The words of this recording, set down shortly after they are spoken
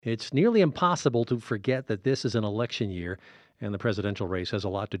It's nearly impossible to forget that this is an election year, and the presidential race has a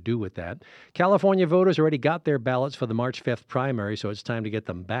lot to do with that. California voters already got their ballots for the March 5th primary, so it's time to get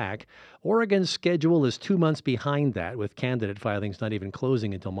them back. Oregon's schedule is 2 months behind that, with candidate filings not even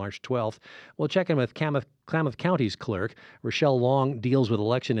closing until March 12th. We'll check in with Klamath County's clerk. Rochelle Long deals with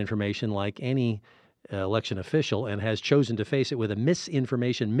election information like any election official and has chosen to face it with a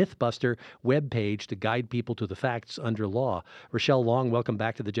misinformation mythbuster webpage to guide people to the facts under law. Rochelle Long, welcome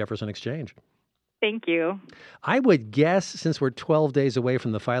back to the Jefferson Exchange. Thank you. I would guess, since we're 12 days away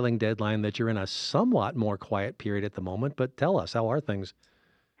from the filing deadline, that you're in a somewhat more quiet period at the moment, but tell us, how are things?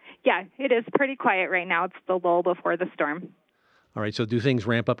 Yeah, it is pretty quiet right now. It's the lull before the storm. All right, so do things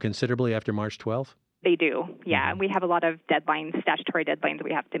ramp up considerably after March 12th? They do, yeah. We have a lot of deadlines, statutory deadlines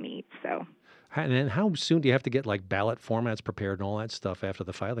we have to meet, so. And then how soon do you have to get like ballot formats prepared and all that stuff after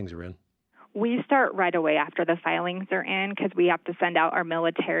the filings are in? We start right away after the filings are in because we have to send out our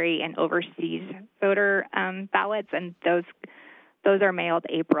military and overseas voter ballots, and those are mailed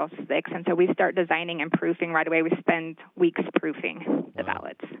April 6th. And so we start designing and proofing right away. We spend weeks proofing the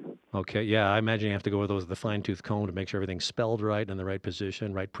ballots. Okay, yeah, I imagine you have to go with those with a fine-tooth comb to make sure everything's spelled right, in the right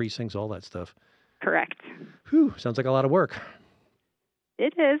position, right precincts, all that stuff. Correct. Whew, sounds like a lot of work.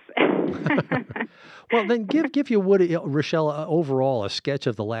 It is. Well, then give you, Rochelle, overall a sketch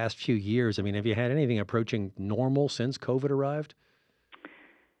of the last few years. I mean, have you had anything approaching normal since COVID arrived?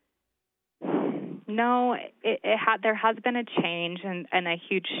 No, there has been a change and a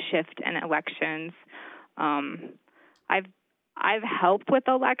huge shift in elections. I've helped with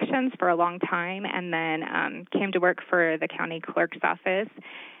elections for a long time, and then came to work for the county clerk's office,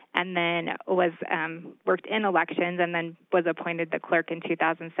 and then was worked in elections, and then was appointed the clerk in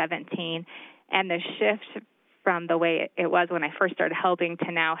 2017. And the shift from the way it was when I first started helping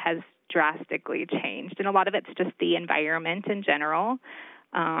to now has drastically changed. And a lot of it's just the environment in general.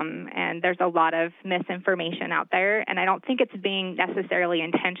 And there's a lot of misinformation out there. And I don't think it's being necessarily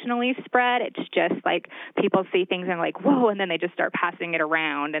intentionally spread. It's just like people see things and like, whoa, and then they just start passing it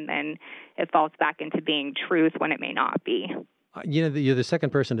around. And then it falls back into being truth when it may not be. You're the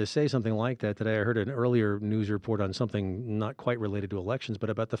second person to say something like that today. I heard an earlier news report on something not quite related to elections, but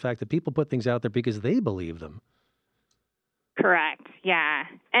about the fact that people put things out there because they believe them. Correct. Yeah.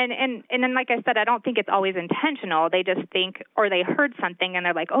 And then, like I said, I don't think it's always intentional. They just think, or they heard something and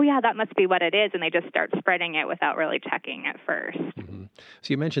they're like, oh, yeah, that must be what it is. And they just start spreading it without really checking at first. Mm-hmm. So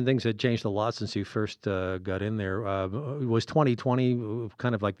you mentioned things had changed a lot since you first got in there. Was 2020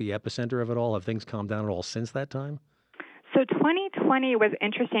 kind of like the epicenter of it all? Have things calmed down at all since that time? So 2020 was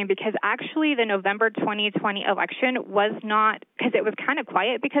interesting because actually the November 2020 election was not, because it was kind of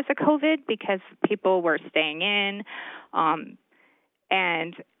quiet because of COVID, because people were staying in.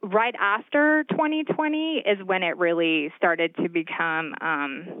 And right after 2020 is when it really started to become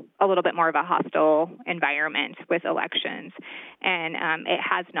a little bit more of a hostile environment with elections. And it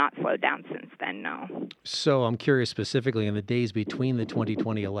has not slowed down since then, no. So I'm curious specifically in the days between the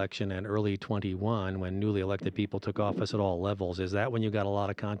 2020 election and early 21, when newly elected people took office at all levels, is that when you got a lot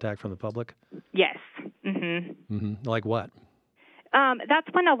of contact from the public? Yes. Mm-hmm. Mm-hmm. Like what? That's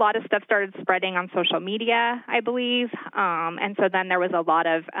when a lot of stuff started spreading on social media, I believe. And so then there was a lot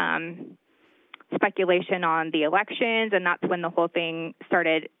of speculation on the elections, and that's when the whole thing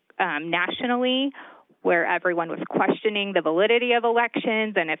started nationally, where everyone was questioning the validity of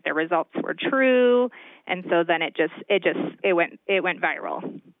elections and if the results were true. And so then it went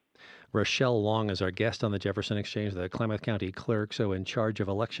viral. Rochelle Long is our guest on the Jefferson Exchange, the Klamath County clerk, so in charge of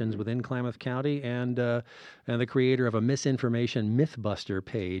elections within Klamath County, and the creator of a misinformation mythbuster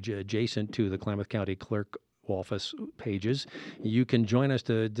page adjacent to the Klamath County clerk office pages. You can join us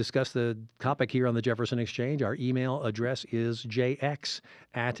to discuss the topic here on the Jefferson Exchange. Our email address is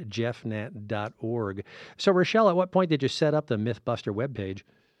jx@jeffnet.org. So, Rochelle, at what point did you set up the Mythbuster webpage?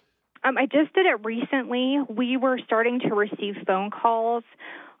 I just did it recently. We were starting to receive phone calls.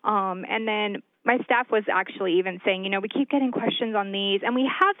 And then my staff was actually even saying, we keep getting questions on these, and we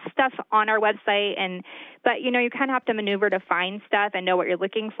have stuff on our website, but you kind of have to maneuver to find stuff and know what you're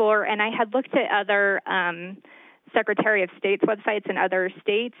looking for. And I had looked at other Secretary of State's websites in other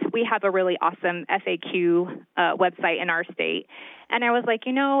states. We have a really awesome FAQ website in our state. And I was like,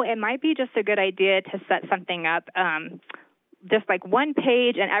 it might be just a good idea to set something up, just like one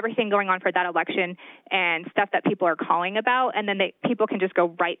page and everything going on for that election and stuff that people are calling about. And then people can just go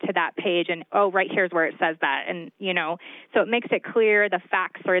right to that page and, right here's where it says that. And, so it makes it clear the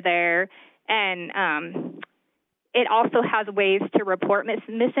facts are there. And it also has ways to report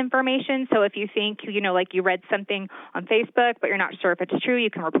misinformation. So if you think, like you read something on Facebook, but you're not sure if it's true, you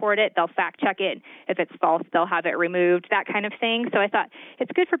can report it. They'll fact check it. If it's false, they'll have it removed, that kind of thing. So I thought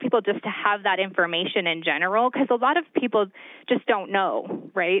it's good for people just to have that information in general, because a lot of people just don't know,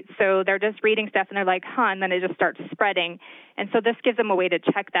 right? So they're just reading stuff and they're like, and then it just starts spreading. And so this gives them a way to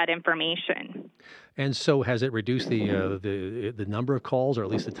check that information. And so has it reduced the number of calls, or at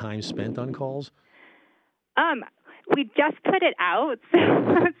least the time spent on calls? We just put it out,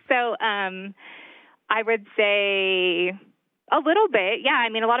 so I would say a little bit. Yeah, I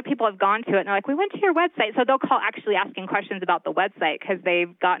mean, a lot of people have gone to it and they're like, we went to your website. So they'll call actually asking questions about the website because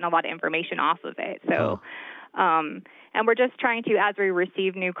they've gotten a lot of information off of it. So, and we're just trying to, as we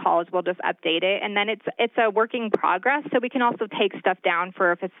receive new calls, we'll just update it. And then it's a working progress, so we can also take stuff down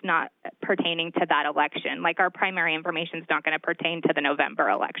for if it's not pertaining to that election. Like our primary information is not going to pertain to the November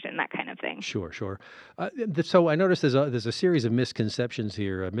election, that kind of thing. Sure. So I noticed there's a series of misconceptions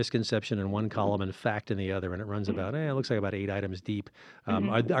here, a misconception in one column and fact in the other, and it runs about, it looks like about 8 items deep.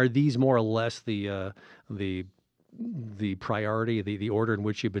 Are these more or less the priority, the order in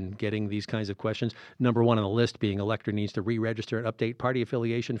which you've been getting these kinds of questions? Number one on the list being elector needs to re-register and update party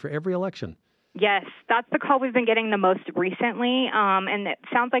affiliation for every election. Yes, that's the call we've been getting the most recently, and it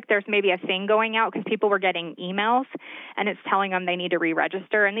sounds like there's maybe a thing going out because people were getting emails, and it's telling them they need to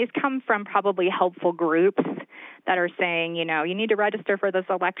re-register, and these come from probably helpful groups that are saying, you need to register for this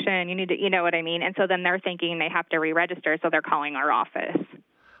election, you need to, you know what I mean, and so then they're thinking they have to re-register, so they're calling our office.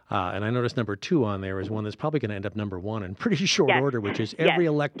 And I noticed number 2 on there is one that's probably going to end up number 1 in pretty short order, which is every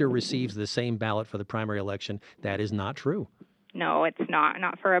elector receives the same ballot for the primary election. That is not true. No, it's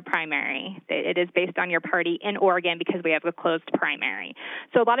not for a primary. It is based on your party in Oregon because we have a closed primary.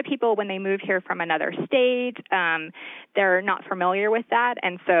 So a lot of people, when they move here from another state, they're not familiar with that,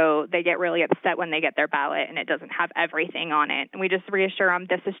 and so they get really upset when they get their ballot and it doesn't have everything on it. And we just reassure them,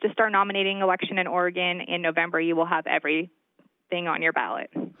 this is just our nominating election in Oregon. In November, you will have everything on your ballot.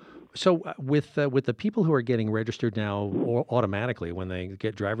 So with the people who are getting registered now automatically when they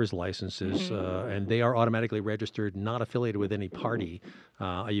get driver's licenses, and they are automatically registered, not affiliated with any party,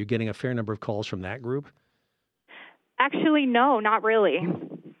 are you getting a fair number of calls from that group? Actually, no, not really.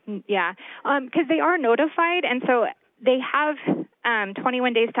 Yeah, because they are notified, and so they have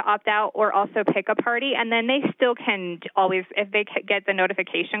 21 days to opt out or also pick a party, and then they still can always, if they get the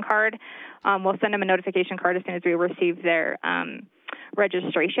notification card, we'll send them a notification card as soon as we receive their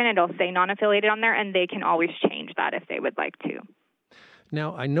registration. It'll say non-affiliated on there, and they can always change that if they would like to.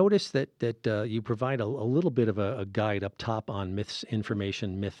 Now, I noticed that you provide a little bit of a guide up top on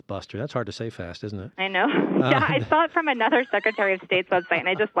misinformation, mythbuster. That's hard to say fast, isn't it? I know. Yeah, I saw it from another Secretary of State's website, and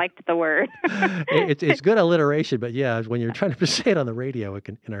I just liked the word. It's good alliteration, but yeah, when you're trying to say it on the radio, it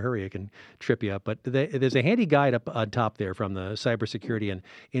can trip you up. But there's a handy guide up on top there from the Cybersecurity and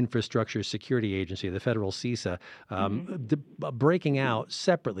Infrastructure Security Agency, the federal CISA, breaking out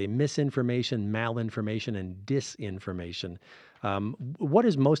separately misinformation, malinformation, and disinformation. What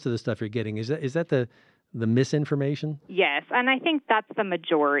is most of the stuff you're getting? Is that the misinformation? Yes, and I think that's the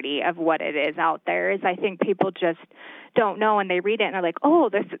majority of what it is out there. Is I think people just don't know, and they read it and they're like, oh,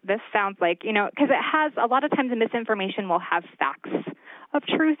 this sounds like, because it has a lot of times the misinformation will have facts of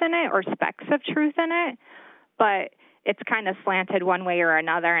truth in it or specks of truth in it, but it's kind of slanted one way or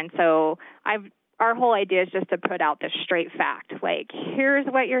another, and so our whole idea is just to put out this straight fact, like here's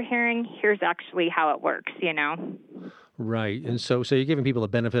what you're hearing, here's actually how it works, Right. And so you're giving people the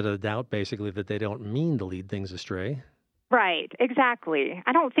benefit of the doubt, basically, that they don't mean to lead things astray. Right. Exactly.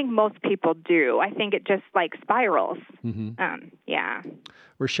 I don't think most people do. I think it just spirals. Yeah.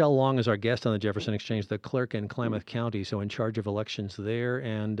 Rochelle Long is our guest on the Jefferson Exchange, the clerk in Klamath County, so in charge of elections there,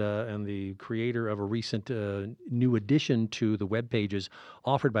 and the creator of a recent new addition to the web pages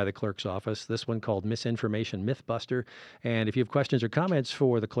offered by the clerk's office, this one called Misinformation Mythbuster. And if you have questions or comments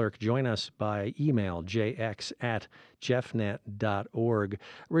for the clerk, join us by email, jx@jeffnet.org.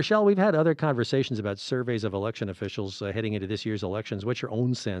 Rochelle, we've had other conversations about surveys of election officials heading into this year's elections. What's your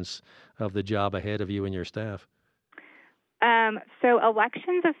own sense of the job ahead of you and your staff? So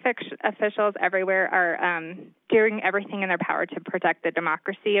elections officials everywhere are doing everything in their power to protect the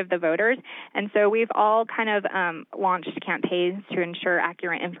democracy of the voters. And so we've all kind of launched campaigns to ensure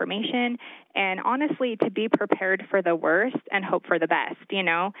accurate information and honestly to be prepared for the worst and hope for the best,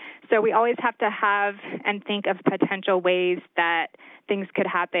 So we always have to have and think of potential ways that things could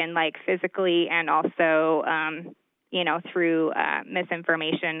happen, like physically and also through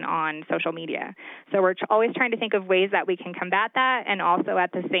misinformation on social media. So we're always trying to think of ways that we can combat that and also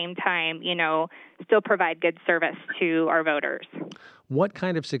at the same time, still provide good service to our voters. What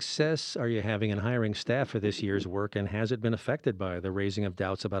kind of success are you having in hiring staff for this year's work, and has it been affected by the raising of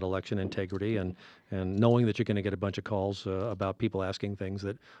doubts about election integrity and knowing that you're going to get a bunch of calls about people asking things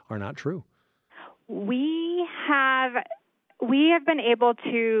that are not true? We have been able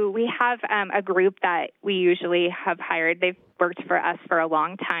to, we have a group that we usually have hired. They've worked for us for a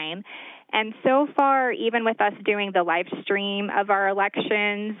long time. And so far, even with us doing the live stream of our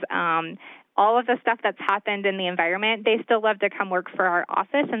elections, all of the stuff that's happened in the environment, they still love to come work for our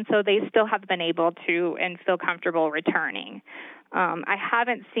office, and so they still have been able to and feel comfortable returning. I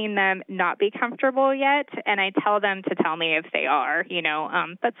haven't seen them not be comfortable yet, and I tell them to tell me if they are,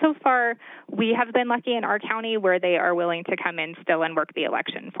 But so far, we have been lucky in our county where they are willing to come in still and work the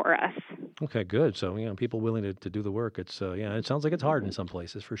election for us. Okay, good. So, people willing to do the work. It's, it sounds like it's hard in some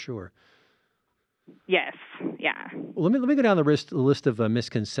places for sure. Yes, yeah. Well, let me go down the list of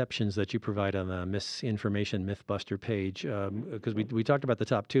misconceptions that you provide on the Misinformation Mythbuster page, because we talked about the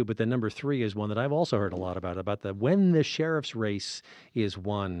top two, but then number 3 is one that I've also heard a lot about the when the sheriff's race is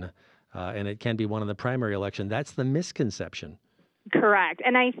won, and it can be won in the primary election. That's the misconception. Correct,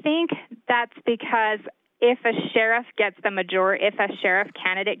 and I think that's because if a sheriff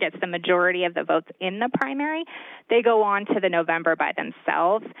candidate gets the majority of the votes in the primary, they go on to the November by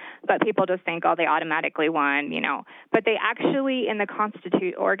themselves. But people just think, they automatically won, But they actually, in the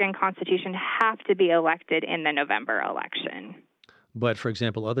Oregon Constitution, have to be elected in the November election. But, for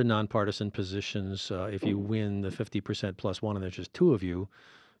example, other nonpartisan positions, if you win the 50% plus one, and there's just 2 of you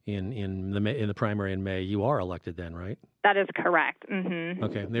in the primary in May, you are elected then, right? That is correct. Mm-hmm.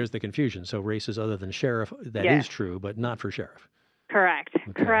 Okay, there's the confusion. So races other than sheriff, that is true, but not for sheriff. Correct.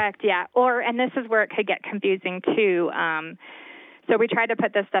 Okay. Correct, yeah. And this is where it could get confusing, too. So we try to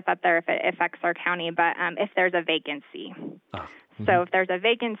put this stuff up there if it affects our county, but if there's a vacancy. Mm-hmm. So if there's a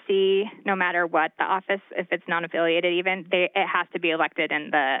vacancy, no matter what, the office, if it's non-affiliated even, it has to be elected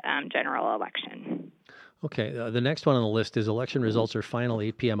in the general election. Okay, the next one on the list is election results are final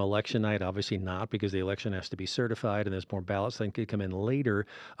 8 p.m. election night. Obviously not, because the election has to be certified and there's more ballots that could come in later.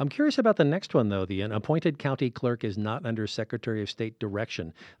 I'm curious about the next one, though. The appointed county clerk is not under Secretary of State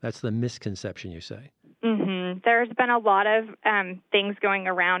direction. That's the misconception, you say. Mm-hmm. There's been a lot of things going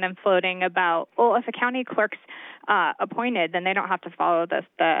around and floating about, if a county clerk's appointed, then they don't have to follow the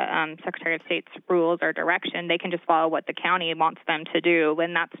Secretary of State's rules or direction. They can just follow what the county wants them to do,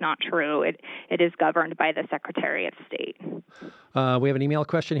 and that's not true. It is governed by the Secretary of State. We have an email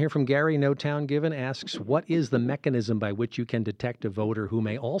question here from Gary, no town given, asks, what is the mechanism by which you can detect a voter who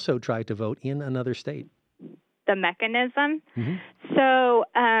may also try to vote in another state? The mechanism? Mm-hmm.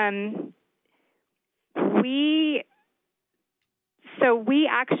 So we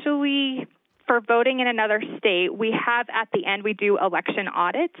actually, for voting in another state, we have at the end, we do election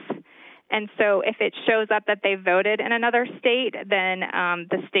audits. And so if it shows up that they voted in another state, then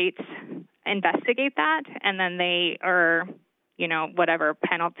the states investigate that, and then they are, whatever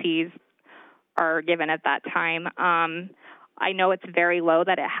penalties are given at that time. I know it's very low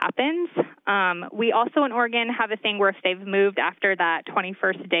that it happens. We also in Oregon have a thing where if they've moved after that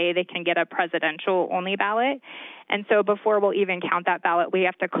 21st day, they can get a presidential-only ballot. And so before we'll even count that ballot, we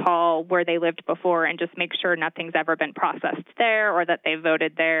have to call where they lived before and just make sure nothing's ever been processed there or that they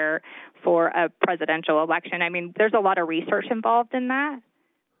voted there for a presidential election. I mean, there's a lot of research involved in that.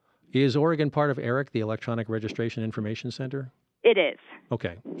 Is Oregon part of ERIC, the Electronic Registration Information Center? It is.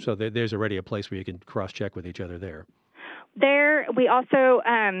 Okay, so there's already a place where you can cross-check with each other there. There, we also,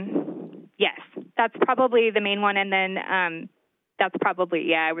 yes, that's probably the main one, and then that's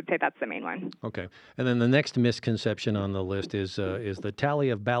probably, I would say that's the main one. Okay, and then the next misconception on the list is the tally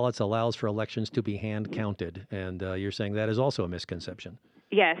of ballots allows for elections to be hand-counted, and you're saying that is also a misconception.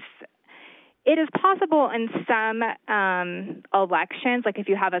 Yes. It is possible in some elections, like if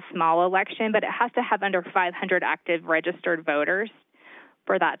you have a small election, but it has to have under 500 active registered voters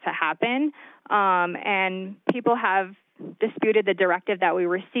for that to happen. And people have disputed the directive that we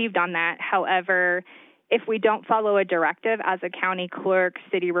received on that. However, if we don't follow a directive as a county clerk,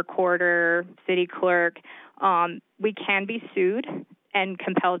 city recorder, city clerk, we can be sued and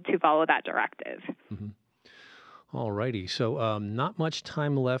compelled to follow that directive. Mm-hmm. All righty. So not much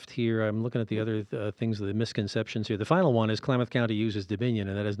time left here. I'm looking at the other things, the misconceptions here. The final one is Klamath County uses Dominion,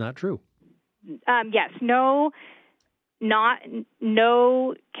 and that is not true. Yes. No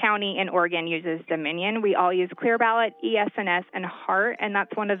county in Oregon uses Dominion. We all use Clear Ballot, ES&S, and HART, and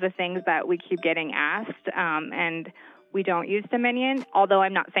that's one of the things that we keep getting asked, and we don't use Dominion, although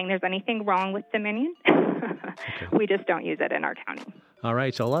I'm not saying there's anything wrong with Dominion. We just don't use it in our county. All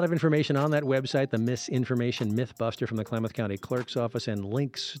right, so a lot of information on that website, the Misinformation Mythbuster from the Klamath County Clerk's Office, and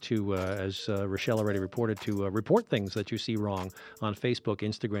links to, as Rochelle already reported, to report things that you see wrong on Facebook,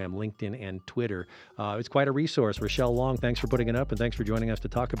 Instagram, LinkedIn, and Twitter. It's quite a resource. Rochelle Long, thanks for putting it up, and thanks for joining us to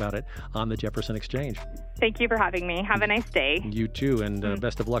talk about it on the Jefferson Exchange. Thank you for having me. Have a nice day. You too, and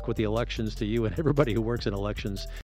best of luck with the elections to you and everybody who works in elections.